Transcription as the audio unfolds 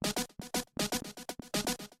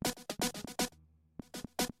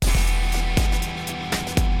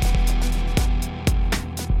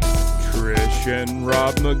Trish and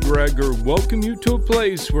Rob McGregor welcome you to a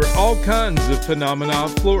place where all kinds of phenomena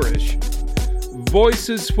flourish.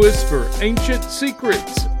 Voices whisper ancient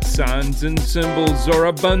secrets, signs and symbols are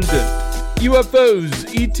abundant. UFOs,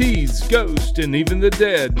 ETs, ghosts, and even the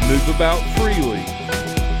dead move about freely.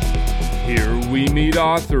 Here we meet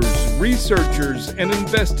authors, researchers, and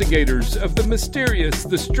investigators of the mysterious,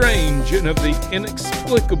 the strange, and of the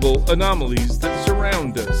inexplicable anomalies that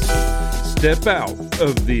surround us. Step out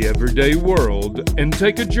of the everyday world and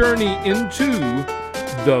take a journey into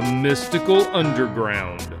the mystical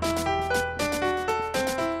underground.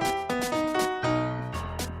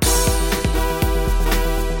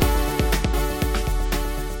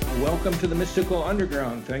 Welcome to the Mystical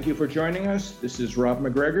Underground. Thank you for joining us. This is Rob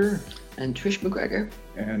McGregor. And Trish McGregor.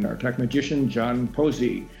 And our tech magician, John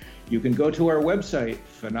Posey. You can go to our website,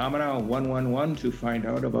 Phenomena111, to find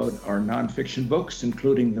out about our nonfiction books,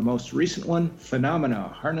 including the most recent one, Phenomena,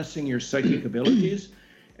 Harnessing Your Psychic Abilities.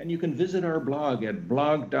 And you can visit our blog at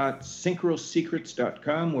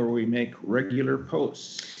blog.synchrosecrets.com, where we make regular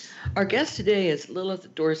posts. Our guest today is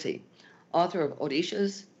Lilith Dorsey, author of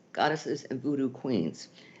Odishas, Goddesses, and Voodoo Queens.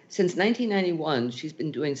 Since 1991, she's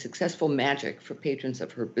been doing successful magic for patrons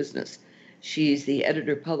of her business. She's the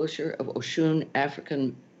editor-publisher of Oshun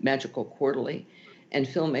African Magical Quarterly and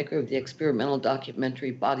filmmaker of the experimental documentary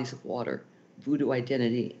Bodies of Water, Voodoo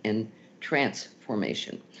Identity and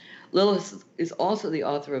Transformation. Lilith is also the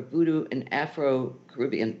author of Voodoo and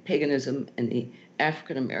Afro-Caribbean Paganism and the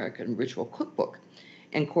African-American Ritual Cookbook,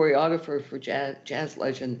 and choreographer for jazz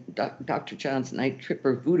legend Dr. John's Night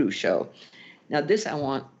Tripper Voodoo Show. Now, this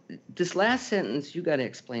last sentence, you got to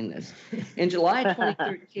explain this. In July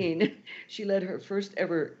 2013, she led her first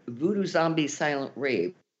ever voodoo zombie silent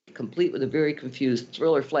rave, complete with a very confused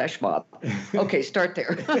thriller flash mob. Okay, start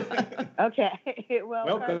there. Okay.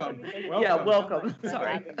 Well, welcome. Yeah, welcome.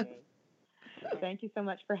 Sorry. Thank you so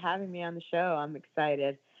much for having me on the show. I'm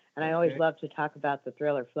excited. And I always love to talk about the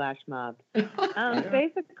thriller flash mob.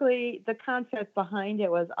 Basically, the concept behind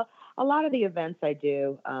it was a lot of the events I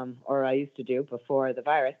do, or I used to do before the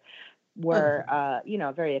virus, were, a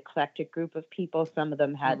very eclectic group of people. Some of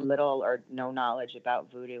them had little or no knowledge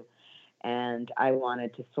about voodoo. And I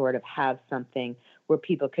wanted to sort of have something where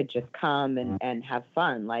people could just come and have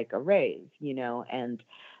fun, like a rave, and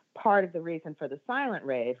part of the reason for the silent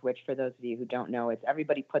rave, which for those of you who don't know, is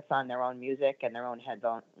everybody puts on their own music and their own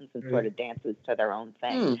headphones and sort of dances to their own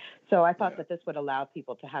thing. So I thought that this would allow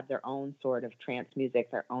people to have their own sort of trance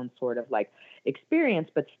music, their own sort of like experience,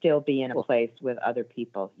 but still be in a place with other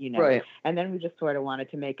people, Right. And then we just sort of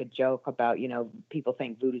wanted to make a joke about, people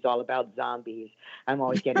think voodoo's all about zombies. I'm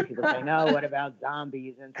always getting people saying, oh, what about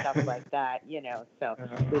zombies and stuff like that, So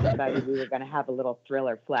we decided we were going to have a little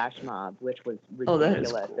thriller flash mob, which was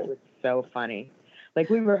ridiculous. That is cool. It was so funny. Like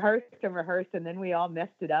we rehearsed, and then we all messed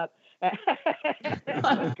it up.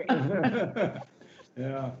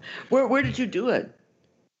 Yeah. Where did you do it?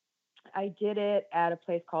 I did it at a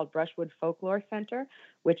place called Brushwood Folklore Center,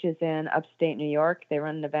 which is in upstate New York. They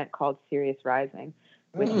run an event called Sirius Rising,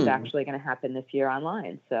 which is actually going to happen this year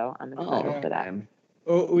online. So I'm excited for that.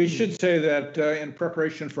 Oh, we should say that in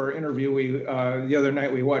preparation for our interview, the other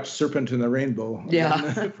night we watched Serpent in the Rainbow.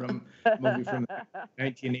 Yeah. from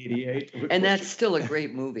 1988. And that's still a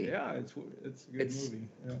great movie. Yeah, it's a good movie.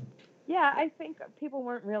 Yeah. Yeah, I think people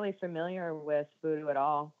weren't really familiar with voodoo at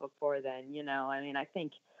all before then. I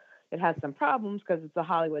think it has some problems because it's a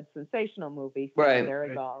Hollywood sensational movie. So right.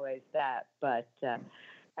 There is always that. But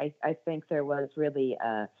I think there was really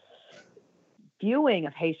a viewing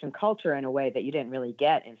of Haitian culture in a way that you didn't really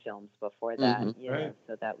get in films before that.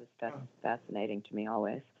 So that's fascinating to me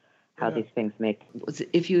always, how these things make.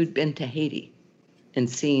 If you'd been to Haiti and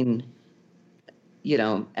seen,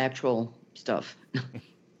 actual stuff.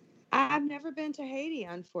 I've never been to Haiti,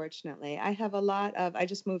 unfortunately. I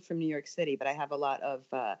just moved from New York City, but I have a lot of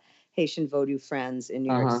Haitian Vodou friends in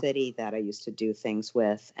New York City that I used to do things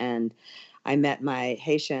with. And I met my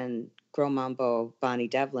Haitian Gros Mambo, Bonnie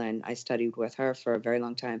Devlin. I studied with her for a very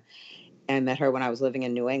long time. And I met her when I was living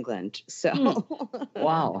in New England. So,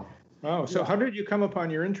 Wow. Oh, so how did you come upon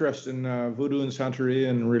your interest in voodoo and Santeria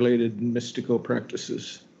and related mystical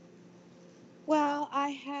practices? Well,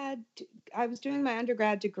 I was doing my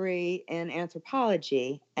undergrad degree in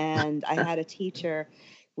anthropology, and I had a teacher.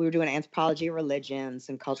 We were doing anthropology of religions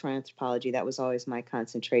and cultural anthropology. That was always my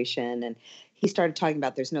concentration. And he started talking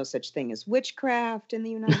about there's no such thing as witchcraft in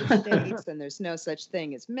the United States, and there's no such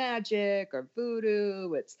thing as magic or voodoo.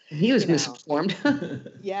 He was misinformed.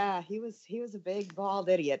 Yeah, he was a big bald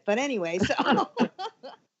idiot. But anyway, so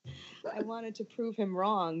I wanted to prove him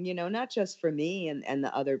wrong, not just for me and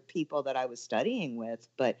the other people that I was studying with,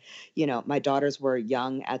 but, my daughters were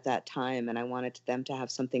young at that time, and I wanted them to have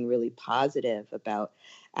something really positive about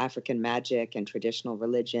African magic and traditional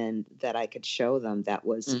religion that I could show them that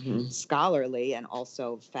was scholarly and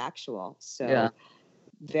also factual. So Yeah.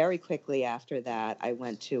 very quickly after that, I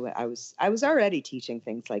was already teaching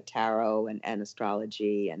things like tarot and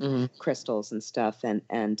astrology and crystals and stuff.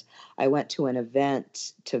 And I went to an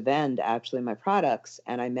event to vend actually my products,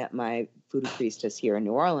 and I met my voodoo priestess here in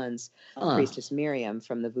New Orleans, Priestess Miriam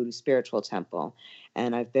from the Voodoo Spiritual Temple.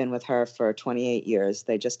 And I've been with her for 28 years.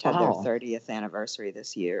 They just had their 30th anniversary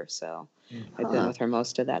this year. So I've been with her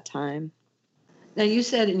most of that time. Now, you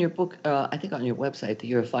said in your book, I think on your website, that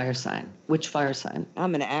you're a fire sign. Which fire sign?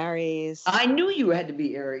 I'm an Aries. I knew you had to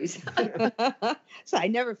be Aries. So I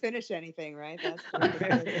never finish anything, right?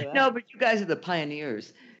 No, but you guys are the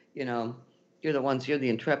pioneers. You're the ones, you're the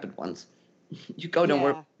intrepid ones. You go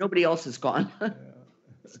nowhere, nobody else is gone.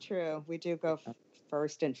 It's true. We do go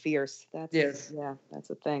first and fierce. That's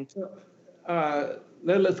a thing.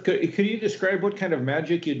 Lilith, could you describe what kind of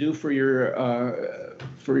magic you do for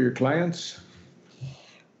your clients?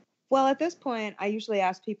 Well, at this point, I usually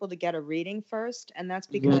ask people to get a reading first, and that's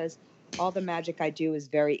because all the magic I do is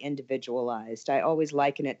very individualized. I always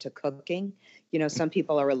liken it to cooking. Some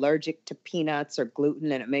people are allergic to peanuts or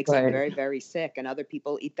gluten, and it makes them very, very sick, and other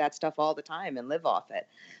people eat that stuff all the time and live off it.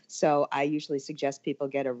 So I usually suggest people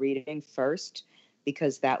get a reading first,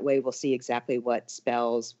 because that way we'll see exactly what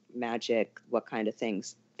spells, magic, what kind of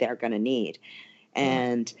things they're going to need.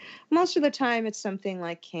 And most of the time it's something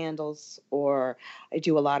like candles, or I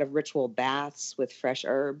do a lot of ritual baths with fresh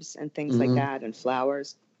herbs and things like that, and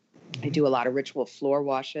flowers. I do a lot of ritual floor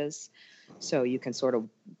washes, so you can sort of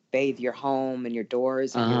bathe your home and your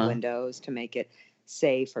doors and your windows to make it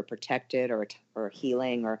safe or protected or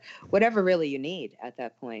healing or whatever really you need at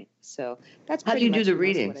that point. So that's how do you do the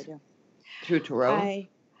readings? What I do. Through tarot?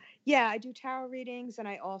 I do tarot readings, and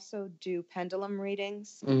I also do pendulum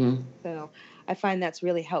readings. Mm-hmm. So I find that's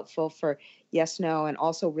really helpful for yes, no, and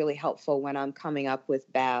also really helpful when I'm coming up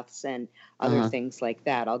with baths and other things like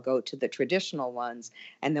that. I'll go to the traditional ones,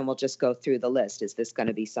 and then we'll just go through the list. Is this going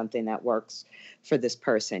to be something that works for this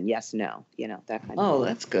person? Yes, no, that kind of thing. Oh,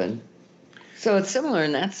 that's good. So it's similar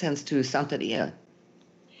in that sense to Santeria.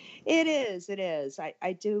 It is.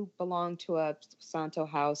 I do belong to a Santo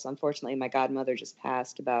house. Unfortunately, my godmother just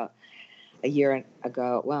passed about a year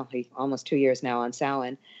ago. Well, almost 2 years now on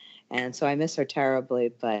Samhain. And so I miss her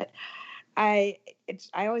terribly. But I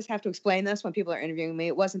always have to explain this when people are interviewing me.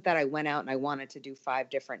 It wasn't that I went out and I wanted to do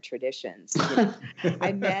 5 different traditions.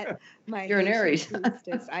 I met my You're an Aries.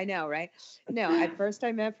 priestess. I know, right? No, at first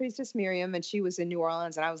I met Priestess Miriam, and she was in New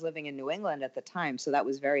Orleans, and I was living in New England at the time. So that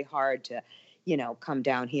was very hard to come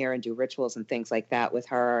down here and do rituals and things like that with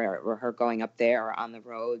her, or her going up there or on the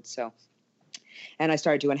road. So, and I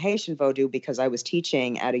started doing Haitian Vodou because I was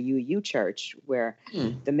teaching at a UU church where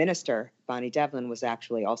the minister, Bonnie Devlin, was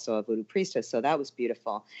actually also a voodoo priestess. So that was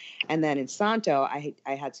beautiful. And then in Santo,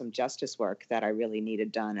 I had some justice work that I really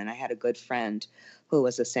needed done. And I had a good friend who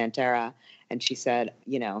was a Santera, and she said,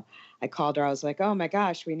 I called her, I was like, oh my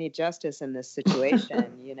gosh, we need justice in this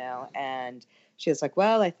situation, and she was like,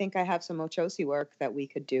 well, I think I have some Ochosi work that we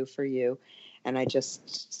could do for you. And I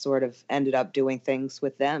just sort of ended up doing things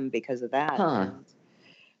with them because of that. And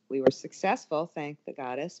we were successful, thank the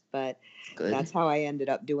goddess. But that's how I ended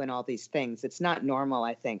up doing all these things. It's not normal,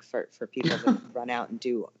 I think, for people to run out and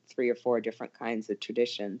do 3 or 4 different kinds of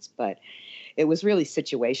traditions. But it was really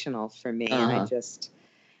situational for me. And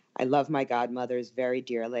I love my godmothers very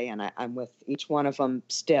dearly, and I'm with each one of them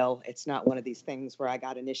still. It's not one of these things where I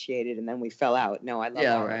got initiated and then we fell out. No, I love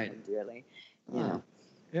all of them dearly.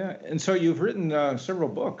 Yeah, and so you've written several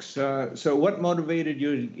books. So what motivated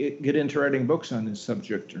you to get into writing books on this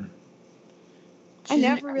subject? I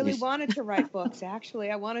never really wanted to write books,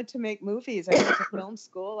 actually. I wanted to make movies. I went to film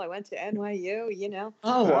school. I went to NYU,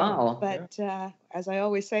 Oh, wow. But as I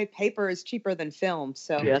always say, paper is cheaper than film.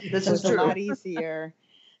 So this is a lot easier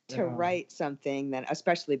to write something than,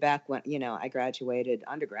 especially back when, I graduated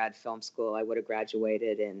undergrad film school. I would have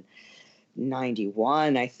graduated in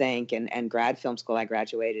 91, I think, and grad film school I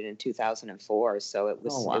graduated in 2004. So it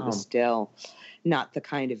was still not the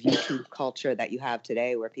kind of YouTube culture that you have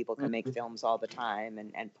today, where people can make films all the time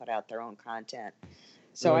and put out their own content.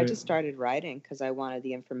 So I just started writing because I wanted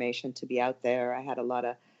the information to be out there. I had a lot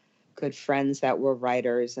of good friends that were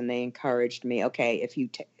writers, and they encouraged me, okay, if you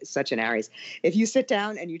such an Aries, if you sit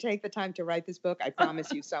down and you take the time to write this book, I promise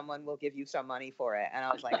you someone will give you some money for it. And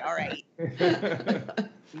I was like, all right,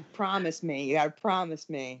 you promise me, you got to promise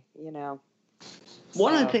me,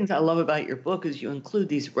 One of the things I love about your book is you include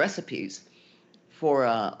these recipes for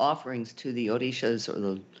offerings to the Orishas or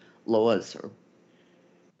the Loas or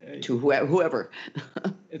to whoever.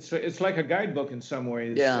 It's like a guidebook in some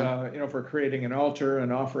ways, Yeah. For creating an altar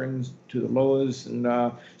and offerings to the Loas. And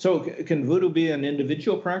so can voodoo be an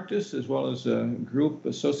individual practice as well as a group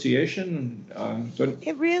association?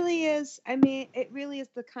 It really is. I mean, it really is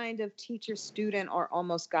the kind of teacher-student or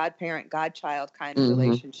almost godparent, godchild kind of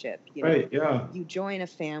relationship. Right, yeah. You join a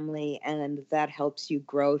family and that helps you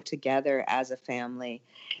grow together as a family.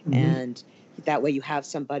 And that way you have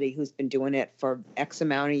somebody who's been doing it for X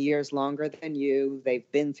amount of years longer than you. They've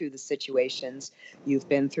been through the situations you've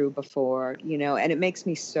been through before, and it makes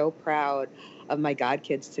me so proud of my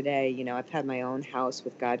godkids today. I've had my own house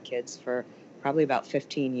with godkids for probably about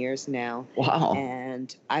 15 years now. Wow.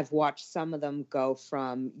 And I've watched some of them go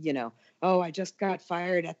from, oh, I just got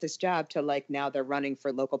fired at this job to like now they're running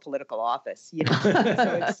for local political office,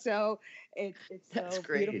 So it's so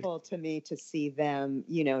beautiful to me to see them,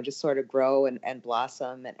 just sort of grow and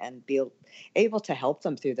blossom and be able to help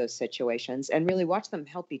them through those situations and really watch them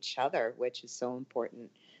help each other, which is so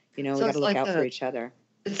important. We got to look out for each other.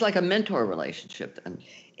 It's like a mentor relationship then.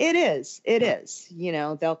 It is.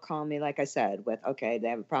 They'll call me, like I said, with, okay, they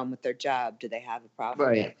have a problem with their job. Do they have a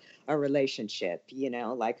problem with a relationship?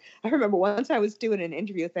 Like I remember once I was doing an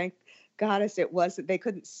interview, thank goddess they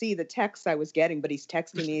couldn't see the text I was getting, but he's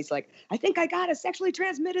texting me. He's like, I think I got a sexually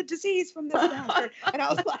transmitted disease from this doctor. And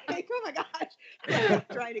I was like, oh my gosh,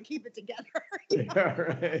 trying to keep it together. Yeah,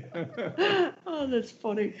 right. Oh, that's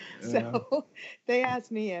funny. So they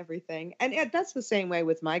ask me everything. And that's the same way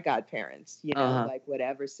with my godparents, like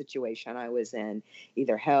whatever situation I was in,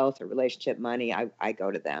 either health or relationship, money, I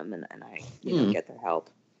go to them and I get their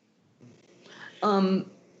help.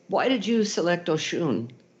 Why did you select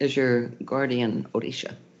Oshun as your guardian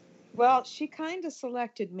Orisha? Well, she kind of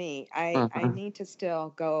selected me. I need to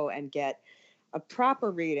still go and get a proper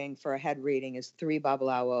reading. For a head reading is 3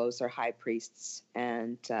 Babalawos or high priests,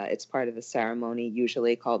 and it's part of the ceremony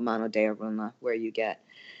usually called Mano de Arunla, where you get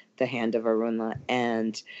the hand of Arunla.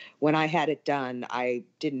 And when I had it done, I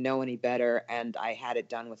didn't know any better, and I had it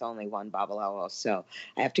done with only 1 Babalawo. So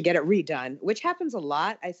I have to get it redone, which happens a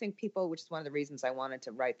lot. I think which is one of the reasons I wanted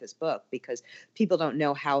to write this book, because people don't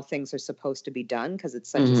know how things are supposed to be done because it's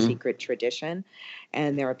such a secret tradition.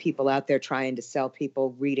 And there are people out there trying to sell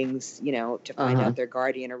people readings, to find out their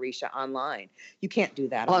guardian Orisha online. You can't do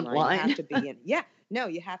that online. You have to be in, no,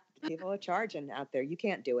 you have to. People are charging out there. You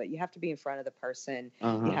can't do it. You have to be in front of the person.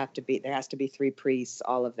 You have to be, there has to be 3 priests,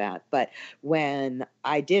 all of that. But when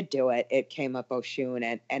I did do it, it came up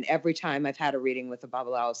Oshun. And every time I've had a reading with a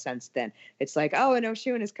Babalawo since then, it's like, oh, and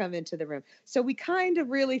Oshun has come into the room. So we kind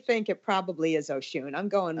of really think it probably is Oshun. I'm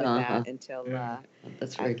going with that until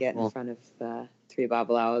I get in front of 3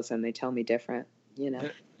 Babalawos and they tell me different,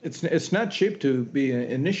 It's not cheap to be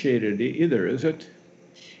initiated either, is it?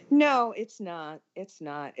 No, it's not. It's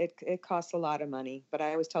not. It costs a lot of money. But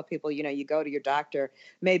I always tell people, you go to your doctor,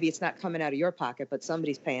 maybe it's not coming out of your pocket, but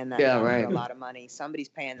somebody's paying that doctor a lot of money. Somebody's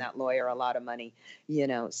paying that lawyer a lot of money,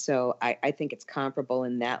 So I think it's comparable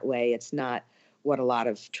in that way. It's not what a lot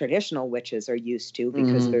of traditional witches are used to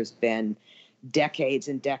because there's been decades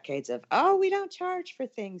and decades of, we don't charge for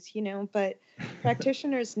things, but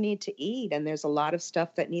practitioners need to eat and there's a lot of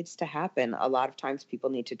stuff that needs to happen. A lot of times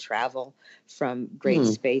people need to travel from great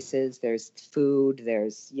spaces. There's food,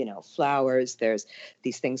 there's, flowers, there's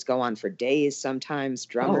these things go on for days. Sometimes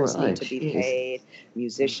drummers need to be paid,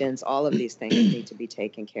 musicians, all of these things need to be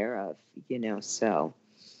taken care of, so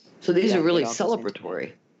these are really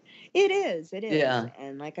celebratory. It is. Yeah.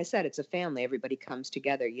 And like I said, it's a family. Everybody comes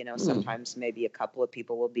together, sometimes maybe a couple of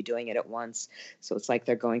people will be doing it at once. So it's like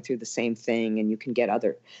they're going through the same thing and you can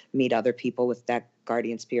meet other people with that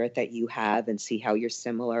guardian spirit that you have and see how you're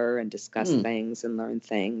similar and discuss things and learn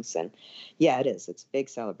things. And it is. It's a big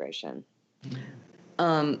celebration.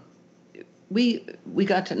 We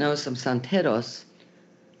got to know some santeros.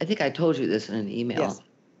 I think I told you this in an email. Yes.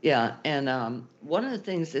 Yeah. And one of the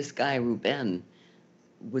things this guy, Ruben,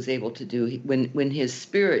 was able to do when his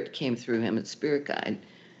spirit came through him, his spirit guide,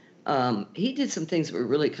 he did some things that were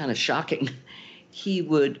really kind of shocking. He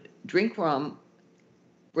would drink rum,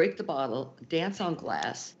 break the bottle, dance on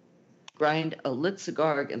glass, grind a lit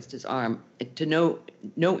cigar against his arm to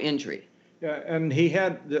no injury. Yeah, and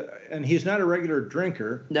he's not a regular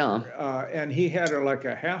drinker. No. And he had like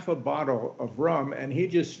a half a bottle of rum, and he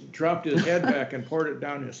just dropped his head back and poured it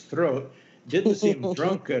down his throat. Didn't seem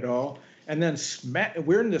drunk at all. And then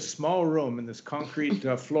we're in this small room in this concrete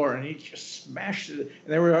floor, and he just smashed it. And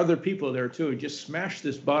there were other people there too. He just smashed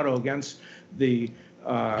this bottle against the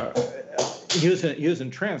he was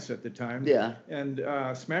in trance at the time. Yeah. And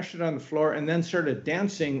smashed it on the floor, and then started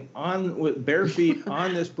dancing with bare feet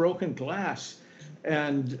on this broken glass.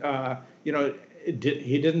 And he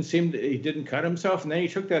didn't cut himself. And then he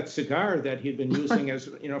took that cigar that he'd been using as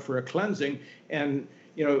for a cleansing, and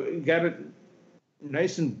got it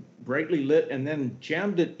nice and brightly lit, and then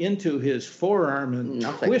jammed it into his forearm and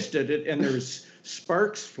twisted it, and there's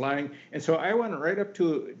sparks flying. And so I went right up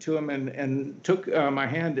to him and took my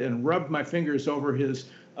hand and rubbed my fingers over his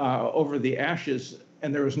over the ashes,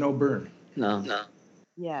 and there was no burn. No.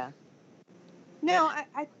 Yeah. No,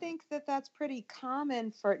 I think that's pretty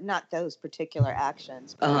common for not those particular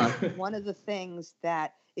actions. But one of the things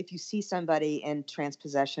that if you see somebody in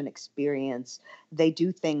transpossession experience, they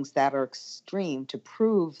do things that are extreme to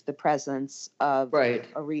prove the presence of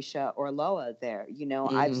Orisha or Loa there.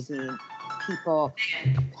 I've seen people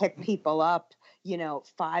pick people up,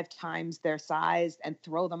 5 times their size and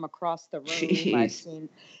throw them across the room. Jeez. I've seen,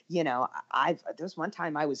 there's one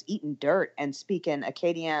time I was eating dirt and speaking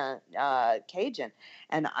Acadian Cajun,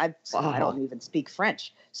 and I don't even speak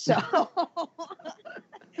French. So,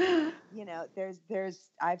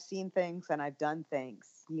 I've seen things and I've done things,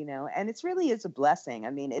 and it's really is a blessing. I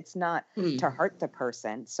mean, it's not to hurt the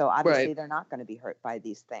person. So obviously they're not going to be hurt by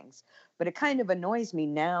these things. But it kind of annoys me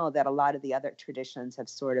now that a lot of the other traditions have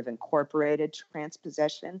sort of incorporated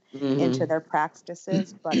transpossession into their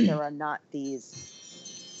practices, but there are not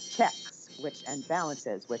these checks and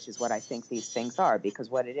balances, which is what I think these things are, because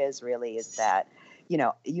what it is really is that,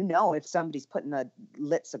 if somebody's putting a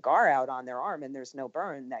lit cigar out on their arm and there's no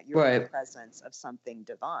burn, that you're in the presence of something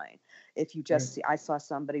divine. If you just see, I saw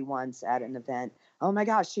somebody once at an event, oh my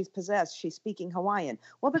gosh, she's possessed, she's speaking Hawaiian.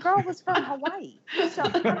 Well, the girl was from Hawaii. So,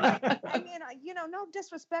 I mean, no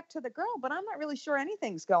disrespect to the girl, but I'm not really sure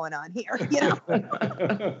anything's going on here,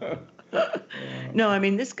 No, I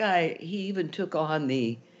mean, this guy, he even took on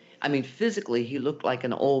physically, he looked like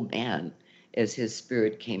an old man as his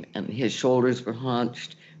spirit came, and his shoulders were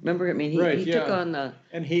hunched. Remember, I mean, he took on the...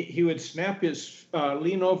 And he would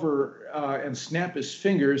lean over and snap his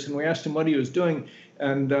fingers, and we asked him what he was doing,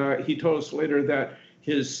 and he told us later that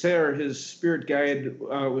his spirit guide,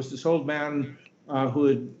 was this old man who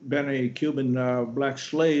had been a Cuban black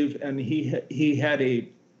slave, and he had a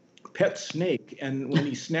pet snake, and when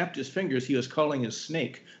he snapped his fingers, he was calling his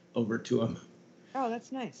snake over to him. Oh,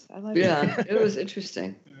 that's nice. I like that. Yeah, it was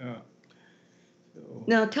interesting. Yeah.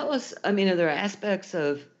 Now, tell us, are there aspects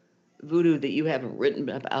of voodoo that you haven't written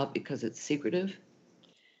about because it's secretive?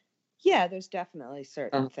 Yeah, there's definitely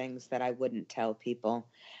certain things that I wouldn't tell people.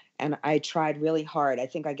 And I tried really hard. I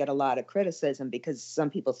think I get a lot of criticism because some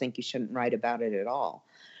people think you shouldn't write about it at all.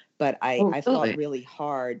 But I fought really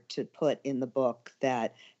hard to put in the book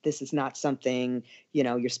that this is not something,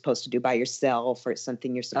 you're supposed to do by yourself, or it's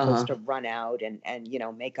something you're supposed to run out and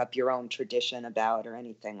make up your own tradition about or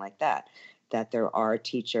anything like that. That there are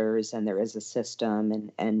teachers and there is a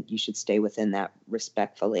system, and you should stay within that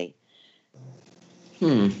respectfully.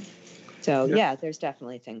 So, there's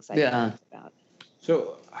definitely things I talk about.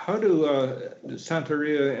 So how do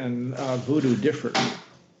Santeria and voodoo differ?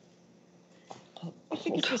 I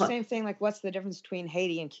think it's the same thing. Like, what's the difference between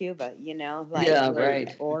Haiti and Cuba,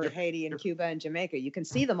 or Haiti and Cuba and Jamaica? You can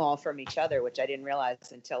see them all from each other, which I didn't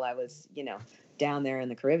realize until I was, down there in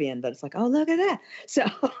the Caribbean, but it's like, oh, look at that. So,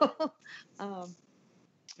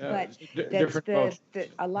 but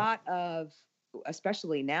a lot of,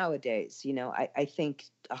 especially nowadays, I think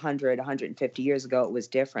 150 years ago it was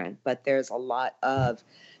different, but there's a lot of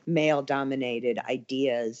male-dominated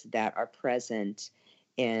ideas that are present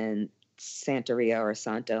in Santeria or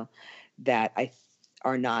Santo that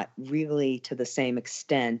are not really to the same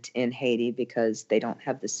extent in Haiti because they don't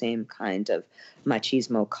have the same kind of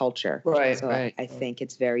machismo culture. So I think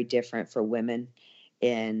it's very different for women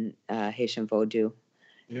in Haitian Vodou.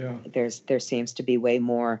 Yeah. There seems to be way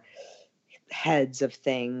more heads of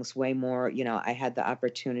things, way more, I had the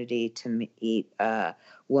opportunity to meet a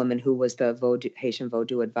woman who was the Haitian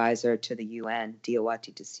Vodou advisor to the UN,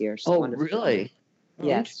 Diawati Desir. Oh, really?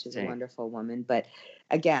 Yes, she's a wonderful woman. But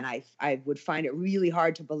again, I would find it really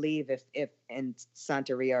hard to believe if in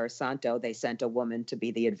Santeria or Santo they sent a woman to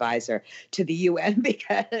be the advisor to the UN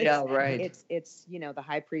because it's the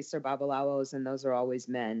high priests are babalawos and those are always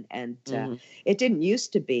men, and it didn't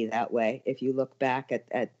used to be that way. If you look back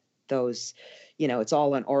at those, it's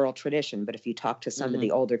all an oral tradition. But if you talk to some of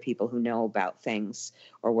the older people who know about things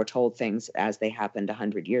or were told things as they happened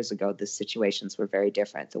 100 years ago, the situations were very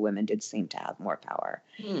different. The women did seem to have more power,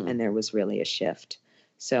 and there was really a shift.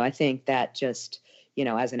 So I think that just,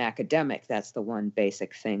 as an academic, that's the one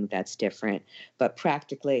basic thing that's different. But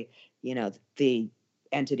practically, the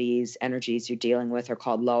entities, energies you're dealing with are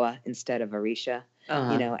called Loa instead of Orisha.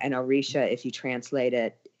 Uh-huh. You know, and Orisha, if you translate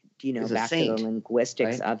it, you know, Is a back to the saint,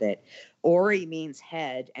 linguistics right? of it, Ori means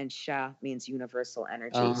head and Sha means universal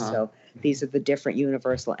energy. Uh-huh. So these are the different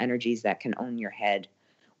universal energies that can own your head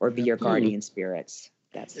or be your guardian spirits.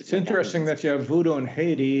 It's interesting that you have voodoo in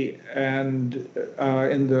Haiti and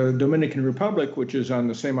in the Dominican Republic, which is on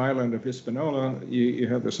the same island of Hispaniola, you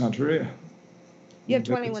have the Santeria. You have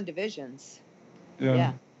 21 divisions.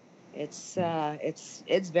 Yeah. It's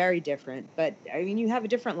very different, but I mean, you have a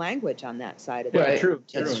different language on that side of it. Right. True.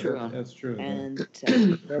 That's true. That's true. And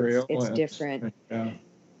Creole, it's different. Yeah.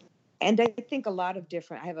 And I think a lot of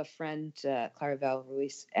different, I have a friend, Claribel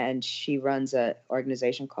Ruiz, and she runs an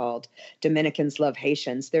organization called Dominicans Love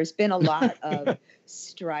Haitians. There's been a lot of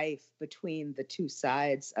strife between the two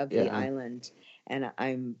sides of the island. And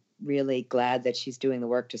I'm really glad that she's doing the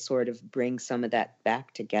work to sort of bring some of that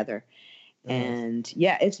back together. And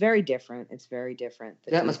yeah, it's very different. It's very different.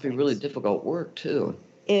 That must be really difficult work too.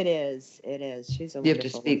 It is. It is. She's a You have to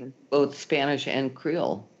wonderful speak woman. both Spanish and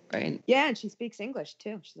Creole, right? Yeah, and she speaks English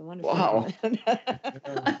too. She's a wonderful Wow. woman.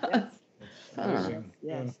 Yes. Huh.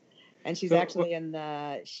 Yes. And she's So, actually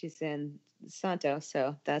she's in Santo,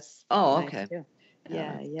 so that's Oh, nice okay. too.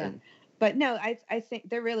 Yeah, Yeah. good. But no, I think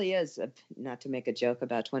there really is, not to make a joke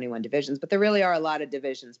about 21 divisions, but there really are a lot of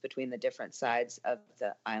divisions between the different sides of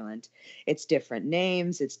the island. It's different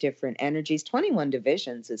names, it's different energies. 21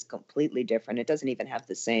 divisions is completely different. It doesn't even have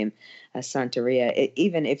the same Santeria.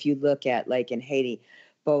 Even if you look at, like in Haiti,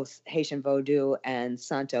 both Haitian Vodou and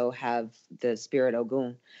Santo have the spirit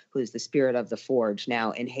Ogun, who's the spirit of the forge.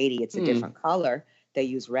 Now, in Haiti, it's a different color. They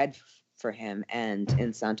use red for him, and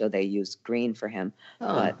in Santo, they use green for him.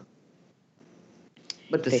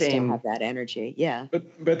 But the they same. still have that energy. Yeah.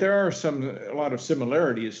 But there are a lot of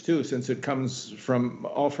similarities too, since it comes from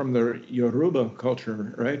the Yoruba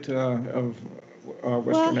culture, right? Of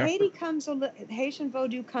Western Africa. Haitian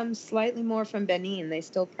Vodou comes slightly more from Benin. They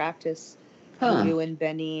still practice voodoo in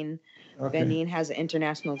Benin. Okay. Benin has an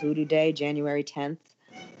International Voodoo Day, January 10th.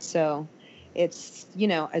 So it's,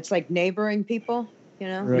 it's like neighboring people,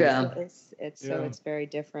 Right. Yeah. So it's very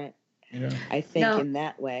different, Yeah. I think, Now- in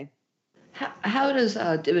that way. How does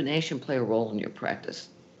divination play a role in your practice?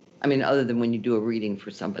 I mean, other than when you do a reading for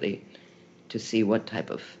somebody to see what type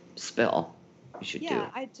of spell you should do.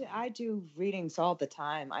 I do readings all the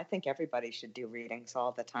time. I think everybody should do readings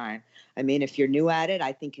all the time. I mean, if you're new at it,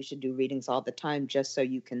 I think you should do readings all the time just so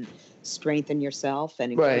you can strengthen yourself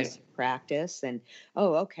and increase your practice. And,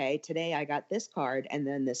 okay, today I got this card and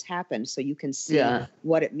then this happened. So you can see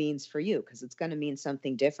what it means for you, because it's going to mean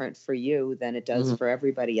something different for you than it does for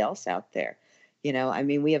everybody else out there. I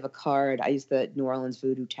mean, we have a card. I use the New Orleans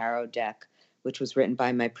Voodoo Tarot deck, which was written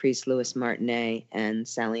by my priest, Louis Martinet, and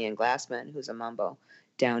Sally Ann Glassman, who's a mambo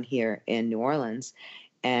down here in New Orleans.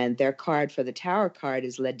 And their card for the tower card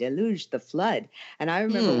is Le Deluge, the flood. And I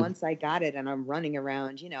remember once I got it and I'm running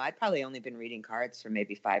around, I'd probably only been reading cards for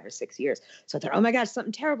maybe 5 or 6 years. So I thought, oh my gosh,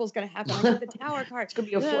 something terrible is going to happen. I got the tower card. It's going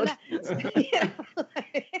to be a flood.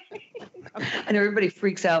 And everybody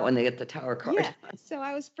freaks out when they get the tower card. Yeah, so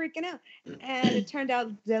I was freaking out. And it turned out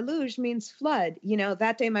deluge means flood.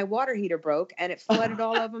 That day my water heater broke and it flooded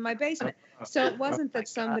all over my basement. So it wasn't that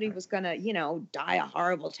somebody was going to, die a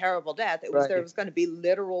horrible, terrible death. It was there was going to be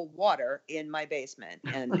literal water in my basement.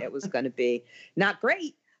 And it was going to be not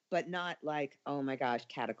great, but not like, oh my gosh,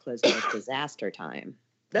 cataclysmic disaster time.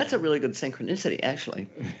 That's a really good synchronicity, actually.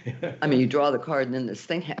 I mean, you draw the card and then this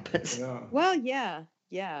thing happens. Yeah. Well, yeah.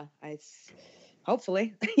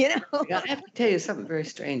 Hopefully, Yeah, I have to tell you something very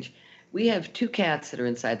strange. We have 2 cats that are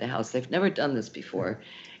inside the house. They've never done this before.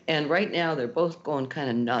 And right now they're both going kind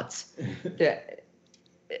of nuts.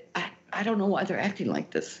 I don't know why they're acting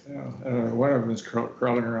like this. Yeah. One of them is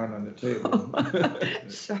crawling around on the table.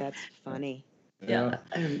 So, That's funny. yeah.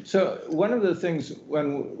 So one of the things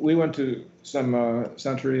when we went to some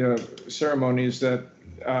Santeria ceremonies that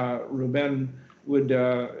Ruben would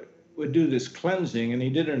do this cleansing, and he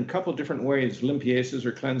did it in a couple different ways, limpiezas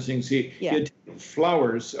or cleansings. He'd take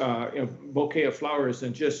flowers, bouquet of flowers,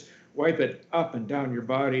 and just wipe it up and down your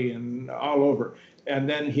body and all over. And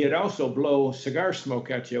then he'd also blow cigar smoke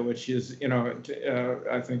at you, which is,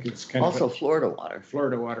 I think it's kind Also of Florida water.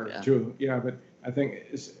 Florida water too. Yeah, but I think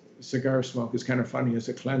cigar smoke is kind of funny as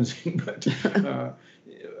a cleansing. But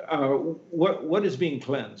what is being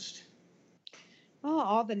cleansed? Oh,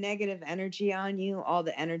 all the negative energy on you, all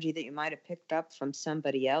the energy that you might have picked up from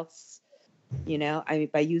somebody else.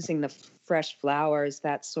 By using the fresh flowers,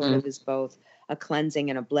 that sort of is both a cleansing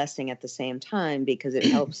and a blessing at the same time, because it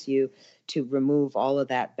helps you to remove all of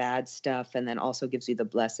that bad stuff, and then also gives you the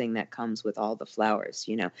blessing that comes with all the flowers.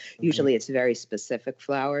 Usually it's very specific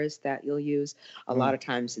flowers that you'll use. A lot of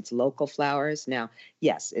times it's local flowers. Now,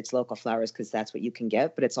 yes, it's local flowers because that's what you can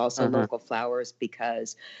get, but it's also local flowers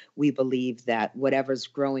because we believe that whatever's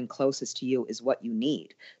growing closest to you is what you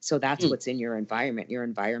need. So that's what's in your environment. Your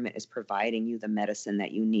environment is providing you the medicine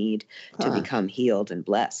that you need to become healed and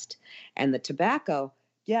blessed. And the tobacco,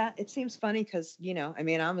 yeah, it seems funny because,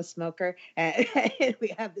 I'm a smoker, and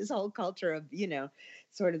we have this whole culture of,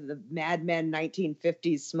 sort of the Mad Men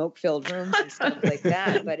 1950s smoke-filled rooms and stuff like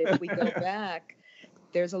that. But if we go back,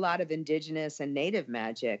 there's a lot of indigenous and native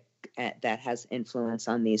magic that has influence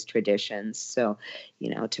on these traditions. So,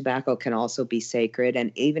 tobacco can also be sacred.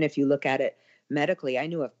 And even if you look at it medically, I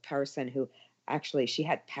knew a person who actually, she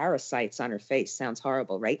had parasites on her face. Sounds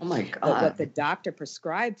horrible, right? Oh my God. But what the doctor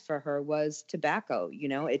prescribed for her was tobacco.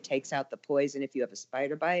 It takes out the poison if you have a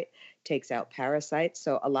spider bite, takes out parasites.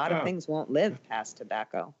 So a lot of things won't live past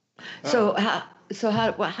tobacco. So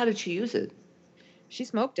how did she use it? She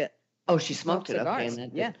smoked it. Oh, she smoked it. Cigars.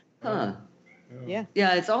 Okay, Yeah. Huh. Yeah.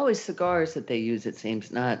 Yeah, it's always cigars that they use, it seems,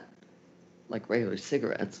 not like regular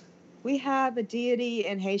cigarettes. We have a deity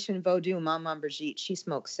in Haitian Vodou, Maman Brigitte. She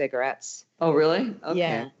smokes cigarettes. Oh, really? Okay.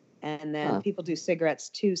 Yeah. And then people do cigarettes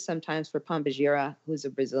too, sometimes for Pombagira, who's a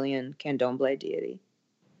Brazilian candomblé deity.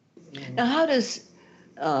 Now, how does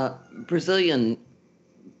Brazilian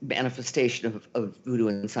manifestation of voodoo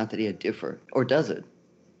and Santeria differ, or does it?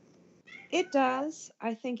 It does.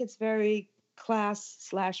 I think it's very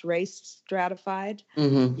class/race stratified.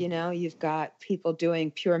 You've got people doing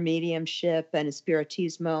pure mediumship and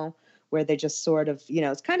espiritismo, where they just sort of,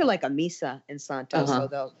 it's kind of like a misa in Santo. So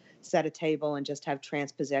they'll set a table and just have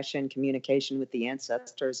transpossession, communication with the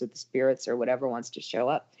ancestors or the spirits or whatever wants to show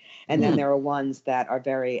up. And then there are ones that are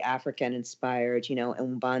very African inspired,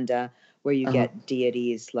 Umbanda, where you get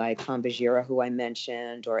deities like Pombagira, who I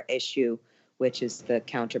mentioned, or Eshu, which is the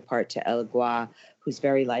counterpart to El Gua, who's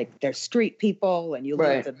very like, they're street people, and you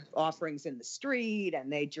leave the offerings in the street,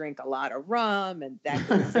 and they drink a lot of rum and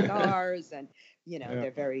cigars, and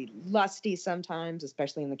they're very lusty sometimes,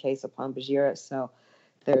 especially in the case of Pombagira. So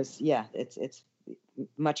there's it's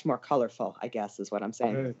much more colorful, I guess, is what I'm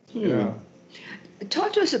saying. Yeah.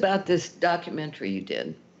 Talk to us about this documentary you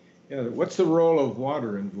did. Yeah. What's the role of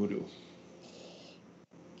water in voodoo?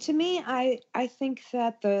 To me, I think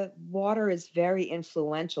that the water is very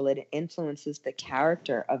influential. It influences the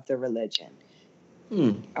character of the religion.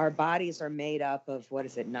 Our bodies are made up of,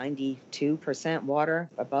 92% water,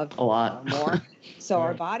 above a lot more. So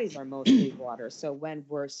our bodies are mostly water. So when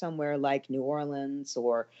we're somewhere like New Orleans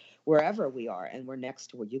or wherever we are, and we're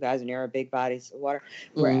next to, you guys near big bodies of water,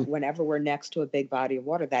 whenever we're next to a big body of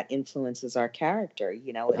water, that influences our character.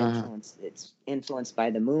 It's influenced by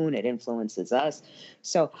the moon. It influences us.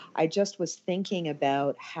 So I just was thinking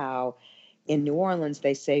about how in New Orleans,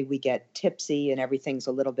 they say we get tipsy and everything's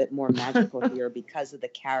a little bit more magical here because of the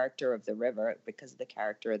character of the river, because of the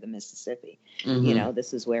character of the Mississippi.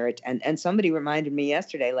 This is where it, and somebody reminded me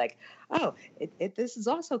yesterday, like, this is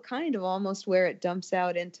also kind of almost where it dumps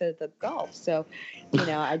out into the Gulf. So,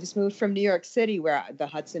 I just moved from New York City where the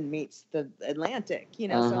Hudson meets the Atlantic,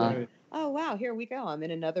 so oh, wow, here we go. I'm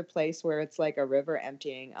in another place where it's like a river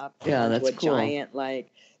emptying up into a giant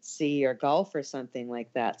like sea or gulf or something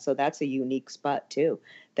like that. So that's a unique spot too,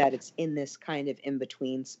 that it's in this kind of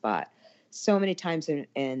in-between spot. So many times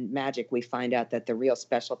in magic, we find out that the real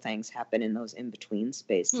special things happen in those in-between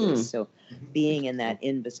spaces. So being in that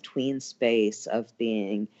in-between space of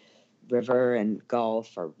being river and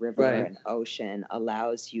gulf or river and ocean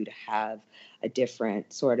allows you to have a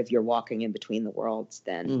different sort of, you're walking in between the worlds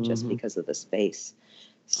then just because of the space.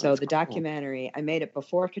 So that's the documentary, I made it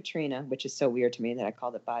before Katrina, which is so weird to me that I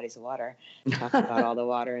called it Bodies of Water, talking about all the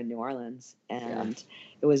water in New Orleans. And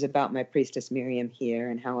it was about my priestess Miriam here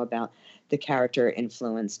and how about the character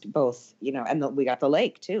influenced both, and we got the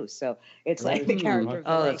lake too. So it's like the character of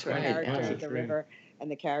the lake, the character of the river, and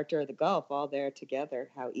the character of the Gulf all there together,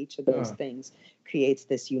 how each of those things creates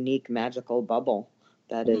this unique magical bubble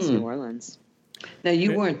that is New Orleans. Now,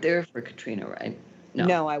 you weren't there for Katrina, right?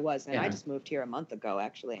 No, I wasn't. I just moved here a month ago,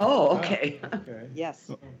 actually. Oh, okay. Yes.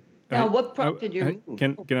 Now, what prompted you?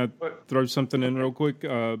 Can I throw something in real quick?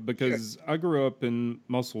 Because I grew up in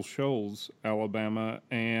Muscle Shoals, Alabama,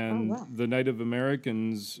 and the Native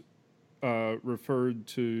Americans referred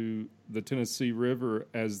to the Tennessee River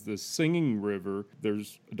as the Singing River.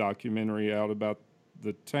 There's a documentary out about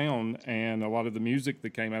the town and a lot of the music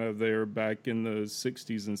that came out of there back in the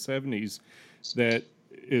 60s and 70s that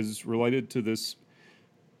is related to this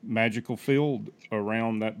magical field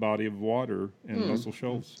around that body of water in Muscle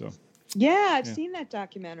Shoals. So Yeah, I've Yeah. seen that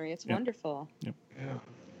documentary. It's Yeah. wonderful. Yeah.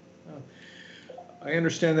 I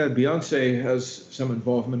understand that Beyonce has some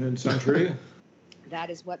involvement in Santeria. That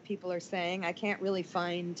is what people are saying. I can't really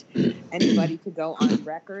find anybody to go on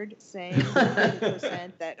record saying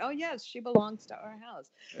 100% that, oh, yes, she belongs to our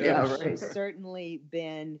house. Yeah, But right. she's certainly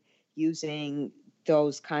been using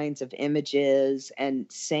those kinds of images and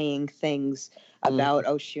saying things about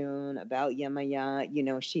Oshun, about Yemaya. You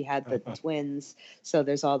know, she had the twins. So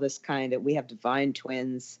there's all this kind of, we have divine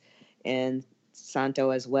twins in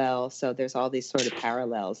Santo as well. So there's all these sort of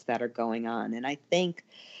parallels that are going on. And I think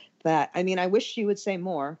that, I mean, I wish she would say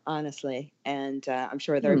more, honestly. And I'm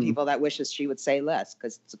sure there are people that wishes she would say less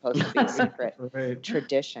because it's supposed to be a secret Right.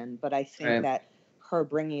 tradition. But I think that her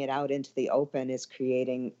bringing it out into the open is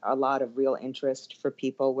creating a lot of real interest for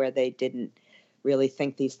people where they didn't really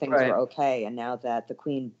think these things were okay. And now that the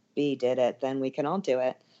Queen Bee did it, then we can all do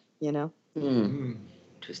it, you know?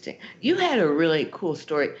 Interesting. You had a really cool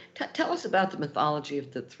story. Tell us about the mythology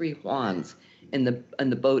of the three Juans in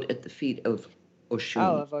the boat at the feet of Oshun.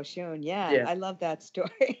 Oh, of Oshun. Yeah. I love that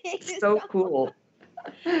story. So cool.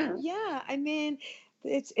 Yeah. I mean,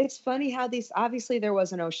 it's funny how these, obviously there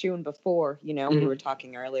was an Oshun before, you know, we were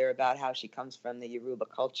talking earlier about how she comes from the Yoruba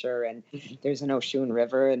culture and there's an Oshun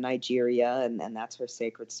River in Nigeria and that's her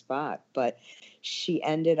sacred spot. But she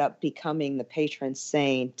ended up becoming the patron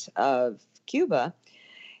saint of Cuba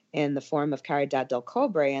in the form of Caridad del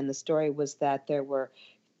Cobre. And the story was that there were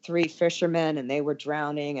 3 fishermen and they were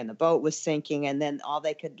drowning and the boat was sinking. And then all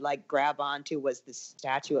they could like grab onto was the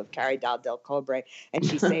statue of Caridad del Cobre and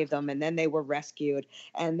she saved them. And then they were rescued.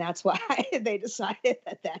 And that's why they decided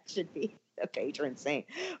that should be the patron saint.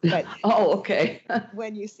 But okay.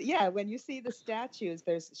 when you see the statues,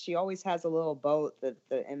 she always has a little boat, the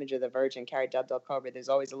image of the Virgin Caridad del Cobre. There's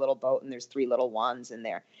always a little boat and there's 3 little wands in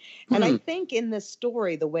there. And I think in the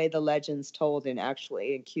story, the way the legend's told in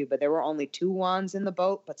Cuba, there were only 2 wands in the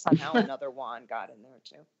boat, but somehow another wand got in there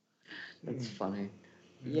too. That's funny.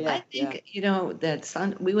 Yeah, I think you know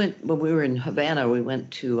that we went when we were in Havana. We went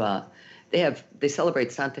to they celebrate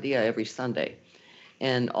Santeria every Sunday.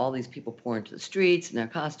 And all these people pour into the streets in their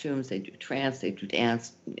costumes. They do trance, they do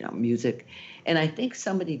dance, you know, music. And I think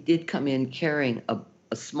somebody did come in carrying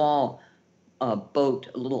a small boat,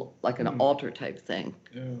 a little like an altar type thing.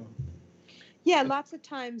 Yeah, lots of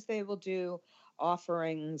times they will do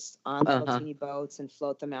offerings on little teeny boats and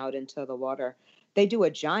float them out into the water. They do a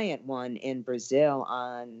giant one in Brazil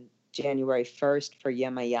on January 1st for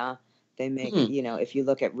Yemaya. They make, you know, if you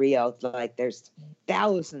look at Rio, like there's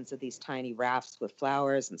thousands of these tiny rafts with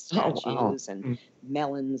flowers and statues and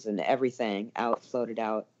melons and everything floated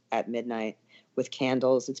out at midnight with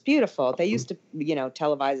candles. It's beautiful. They used to, you know,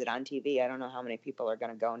 televise it on TV. I don't know how many people are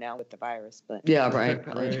going to go now with the virus, but Right.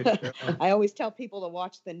 I always tell people to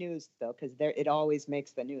watch the news though, because it always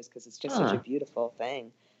makes the news because it's just such a beautiful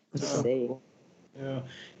thing to see. Yeah,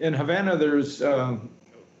 in Havana, there's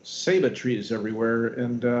ceiba trees everywhere,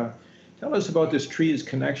 and tell us about this tree's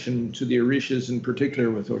connection to the Orishas, in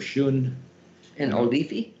particular with Oshun. And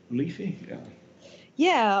Olifi? Olifi, yeah.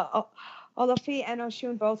 Yeah, Olifi and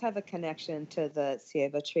Oshun both have a connection to the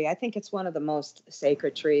ceiba tree. I think it's one of the most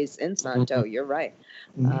sacred trees in Santo. You're right.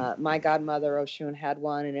 My godmother Oshun had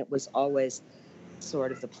one, and it was always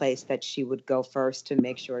sort of the place that she would go first to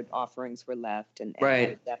make sure offerings were left and had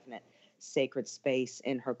a definite sacred space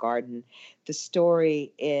in her garden. The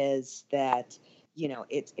story is that, you know,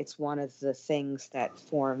 it's one of the things that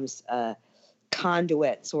forms a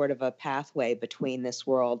conduit, sort of a pathway between this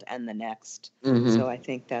world and the next. So I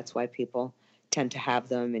think that's why people tend to have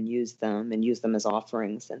them and use them as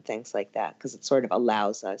offerings and things like that, because it sort of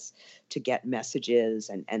allows us to get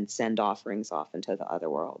messages and send offerings off into the other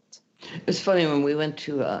world. It's funny, when we went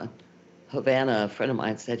to Havana, a friend of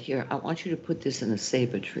mine said, here, I want you to put this in a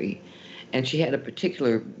ceiba tree. And she had a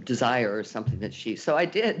particular desire or something that so I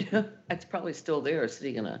did. It's probably still there,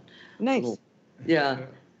 sitting in a nice. Little,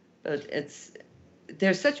 but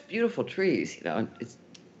they're such beautiful trees, you know.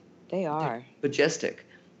 They are majestic.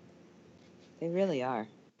 They really are.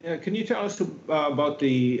 Yeah, can you tell us about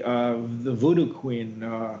the voodoo queen,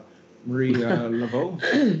 Marie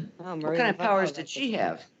Laveau? What kind of powers did she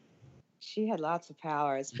have? She had lots of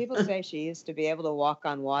powers. People say she used to be able to walk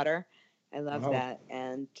on water. I love that.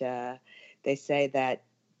 And they say that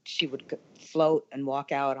she would float and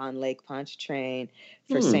walk out on Lake Pontchartrain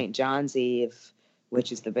for St. John's Eve,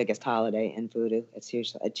 which is the biggest holiday in voodoo. It's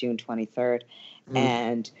usually June 23rd.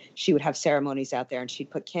 And she would have ceremonies out there, and she'd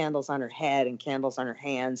put candles on her head and candles on her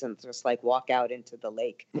hands and just like walk out into the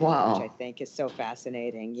lake, which I think is so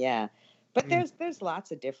fascinating. Yeah. But there's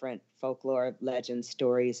lots of different folklore, legends,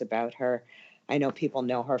 stories about her. I know people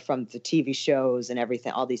know her from the TV shows and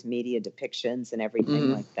everything, all these media depictions and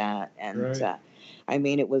everything like that. And Right. I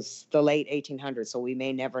mean, it was the late 1800s, so we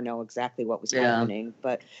may never know exactly what was happening,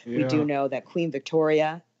 but we do know that Queen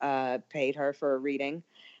Victoria paid her for a reading.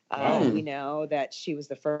 We know that she was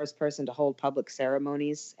the first person to hold public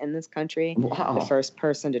ceremonies in this country. Wow. The first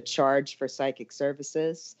person to charge for psychic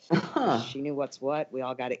services. Huh. She knew what's what. We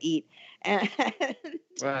all got to eat. And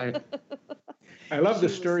Right. I love She the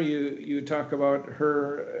was- story you talk about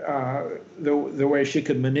her, the way she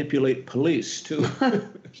could manipulate police too.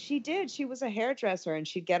 she did. She was a hairdresser, and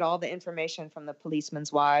she'd get all the information from the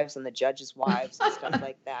policemen's wives and the judges' wives and stuff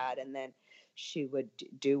like that. And then she would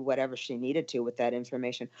do whatever she needed to with that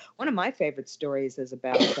information. One of my favorite stories is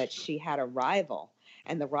about that she had a rival,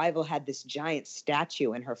 and the rival had this giant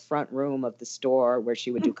statue in her front room of the store where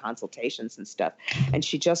she would do consultations and stuff. And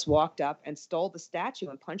she just walked up and stole the statue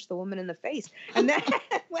and punched the woman in the face. And then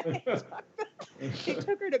when they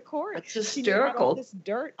took her to court, That's she had all hysterical. this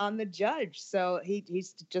dirt on the judge, so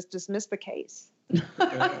he's just dismissed the case.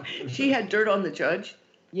 She had dirt on the judge.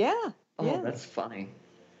 Yeah. Oh, yeah. that's funny.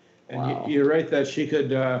 And Wow. you're right that she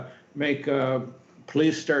could make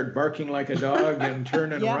police start barking like a dog and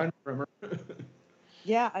turn and Yeah. run from her.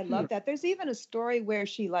 Yeah, I love that. There's even a story where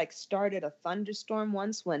she like started a thunderstorm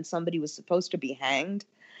once when somebody was supposed to be hanged,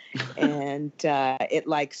 and it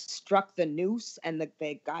like struck the noose, and the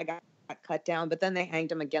guy got cut down. But then they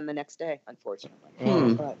hanged him again the next day, unfortunately.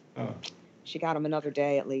 Hmm. But Oh, she got him another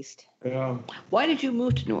day at least. yeah. Why did you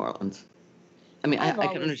move to New Orleans? I mean, I've I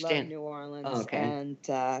always can understand. loved New Orleans, Oh, okay. and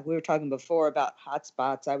we were talking before about hot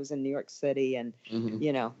spots. I was in New York City, and Mhm.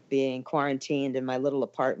 you know, being quarantined in my little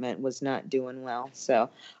apartment was not doing well. So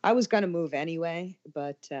I was going to move anyway,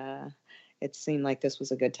 but it seemed like this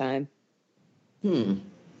was a good time.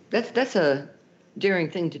 That's a daring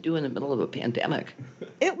thing to do in the middle of a pandemic.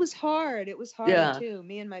 It was hard. It was hard Yeah. too.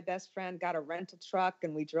 Me and my best friend got a rental truck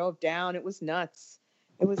and we drove down. It was nuts.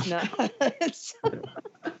 It was nuts.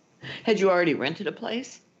 Had you already rented a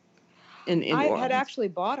place in New I Orleans? had actually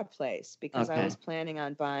bought a place because I Okay. was planning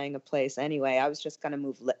on buying a place anyway. I was just going to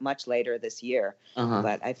move much later this year. Uh-huh.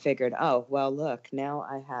 But I figured, oh, well, look, now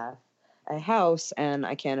I have a house and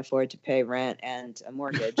I can't afford to pay rent and a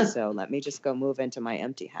mortgage. So let me just go move into my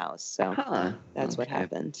empty house. So Huh. that's what Okay.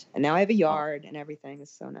 happened. And now I have a yard and everything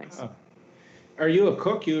is so nice. Oh. Are you a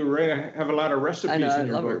cook? You have a lot of recipes I know. I in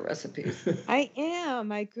your love her book. recipes. I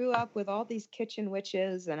am. I grew up with all these kitchen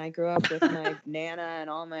witches, and I grew up with my Nana and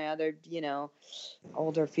all my other, you know,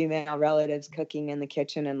 older female relatives cooking in the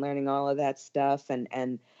kitchen and learning all of that stuff. And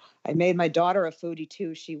I made my daughter a foodie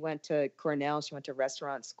too. She went to Cornell. She went to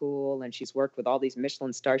restaurant school, and she's worked with all these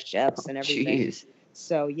Michelin star chefs and everything. Jeez.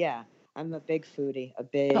 So yeah, I'm a big foodie, a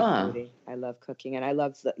big Huh. foodie. I love cooking, and I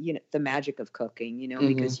love the magic of cooking, Mhm.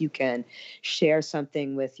 because you can share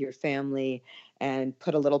something with your family and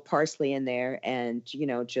put a little parsley in there and,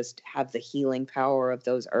 just have the healing power of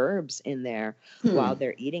those herbs in there while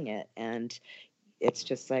they're eating it. And it's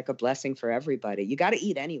just like a blessing for everybody. You got to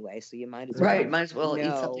eat anyway, so you might as well. Right. Might as well eat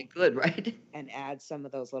know something good, right? and add some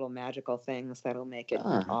of those little magical things that'll make it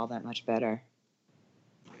Ah. all that much better.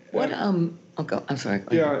 What? I'll go. I'm sorry. Go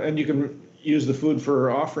ahead. Yeah, and you can use the food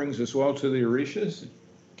for offerings as well to the Orishas.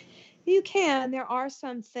 You can. There are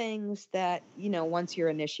some things that, once you're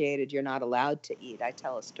initiated, you're not allowed to eat. I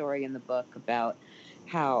tell a story in the book about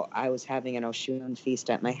how I was having an Oshun feast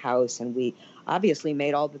at my house, and we obviously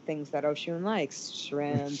made all the things that Oshun likes,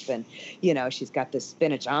 shrimp, and, she's got this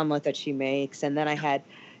spinach omelet that she makes. And then I had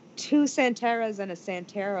 2 Santeras and a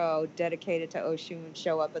Santero dedicated to Oshun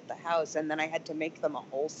show up at the house, and then I had to make them a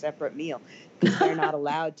whole separate meal because they're not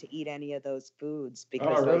allowed to eat any of those foods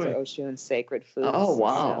because Oh, those really? are Oshun's sacred foods. Oh, So,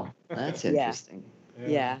 wow. That's Yeah. interesting.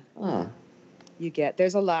 yeah. Huh.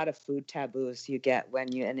 There's a lot of food taboos you get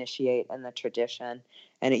when you initiate in the tradition,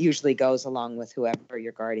 and it usually goes along with whoever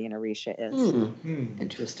your guardian Orisha is.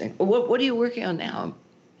 Interesting. Well, what are you working on now?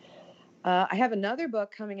 I have another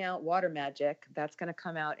book coming out, Water Magic. That's going to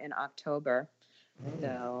come out in October.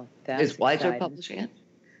 So that's Is Weiser exciting. publishing it?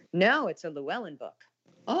 No, it's a Llewellyn book.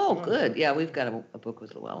 Oh, good. Yeah, we've got a book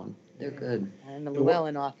with Llewellyn. They're good. I'm a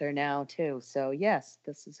Llewellyn author now too. So yes,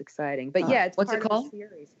 this is exciting. But yeah, it's What's it part of called? a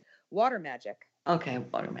series. Water Magic. Okay,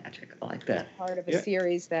 Water Magic. I like that. Part of a Yeah.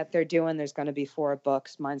 series that they're doing. There's going to be 4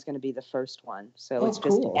 books. Mine's going to be the first one. So Oh, it's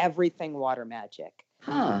just cool. everything water magic.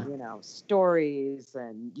 Huh. Stories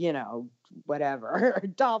and, whatever,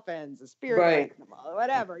 dolphins, a spirit Right. animal,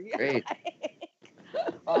 whatever. Great.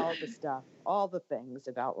 All the stuff, all the things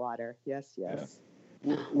about water. Yes, yes.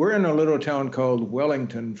 We're in a little town called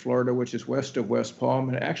Wellington, Florida, which is west of West Palm.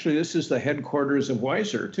 And actually, this is the headquarters of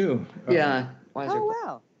Weiser, too. Yeah. Weiser. Oh,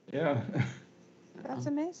 wow. Yeah. That's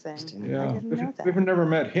amazing. Yeah, I didn't know that. we've never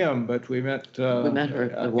met him, but we met her,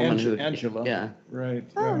 the woman who, Angela. yeah. Right.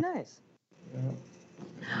 Oh, yeah. nice. Yeah.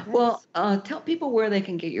 Well, tell people where they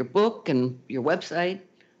can get your book and your website,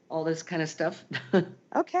 all this kind of stuff.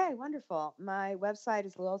 Okay, wonderful. My website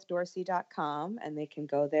is lilithdorsey.com, and they can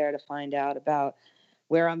go there to find out about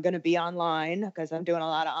where I'm going to be online, because I'm doing a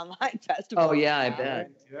lot of online festivals. Oh, yeah, I now, bet.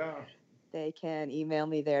 and Yeah. They can email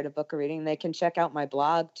me there to book a reading. They can check out my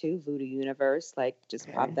blog too, Voodoo Universe. Like, just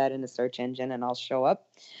pop that in the search engine and I'll show up.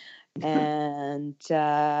 And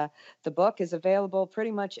the book is available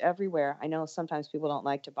pretty much everywhere. I know sometimes people don't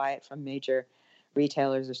like to buy it from major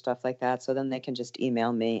retailers or stuff like that. So then they can just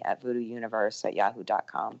email me at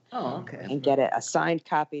voodoouniverse@yahoo.com. Oh, okay. And get a signed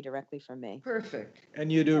copy directly from me. Perfect. And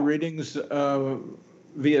you do readings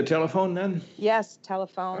via telephone then? Yes,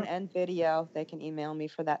 telephone and video. They can email me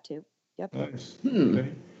for that too. Yep. Nice. Hmm.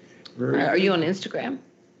 Okay. Very Are you on Instagram?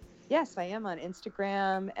 Yes, I am on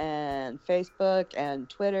Instagram and Facebook and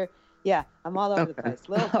Twitter. Yeah, I'm all over the place.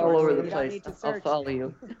 Lilith All over Dorsey. the You don't place. need to I'll search. follow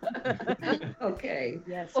you. Okay.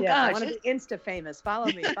 Yes, Well, yes. I gosh, want to be Insta famous. Follow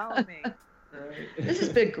me. Follow me. This has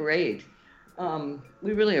been great.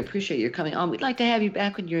 We really appreciate your coming on. We'd like to have you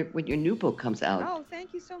back when your new book comes out. Oh,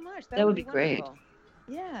 thank you so much. That would be great. wonderful.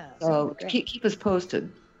 Yeah. So keep us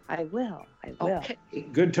posted. I will. I will. Okay.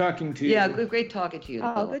 Good talking to you. Yeah, great talking to you. Oh,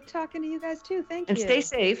 Nicole. good talking to you guys too. Thank And you. stay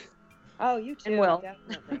safe. Oh, you too. and well.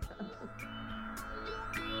 Definitely.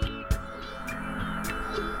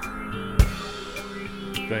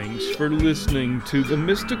 Thanks for listening to The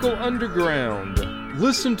Mystical Underground.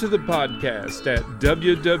 Listen to the podcast at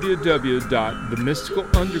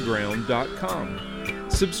www.themysticalunderground.com.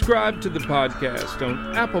 Subscribe to the podcast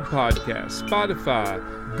on Apple Podcasts, Spotify,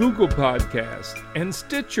 Google Podcasts, and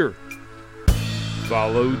Stitcher.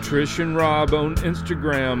 Follow Trish and Rob on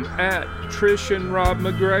Instagram at Trish and Rob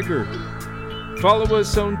McGregor. Follow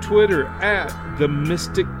us on Twitter at The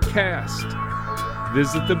Mystic Cast.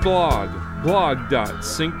 Visit the blog,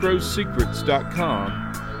 blog.synchrosecrets.com.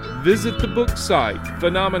 Visit the book site,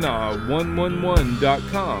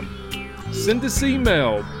 phenomena111.com. Send us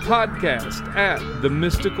email,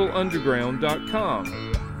 podcast@themysticalunderground.com.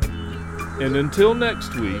 And until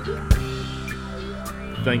next week,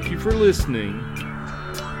 thank you for listening,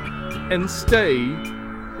 and stay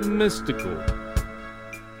mystical.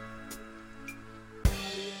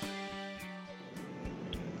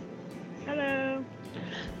 Hello,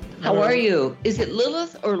 How are you? Is it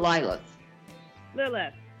Lilith or Lilith?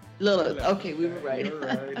 Lilith. Lilith. Okay, we were right. You're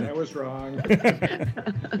right. I was wrong.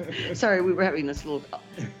 Sorry, we were having this little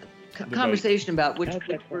conversation about which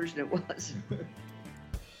Okay. version it was.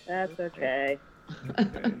 That's okay.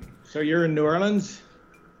 So you're in New Orleans?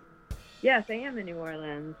 Yes, I am in New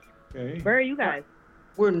Orleans. Okay. Where are you guys?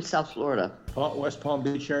 We're in South Florida. West Palm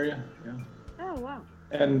Beach area? Yeah. Oh, wow.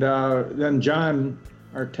 And then John,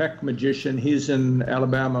 our tech magician, he's in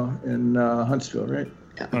Alabama, in Huntsville, right?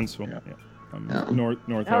 Huntsville. Yeah. Yeah. Yeah. North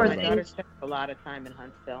My Alabama. daughter spends a lot of time in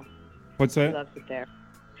Huntsville. What's She that? loves it there.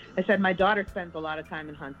 I said my daughter spends a lot of time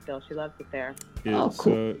in Huntsville. She loves it there. Oh, It's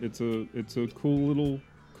cool. it's a cool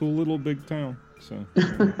little big town. So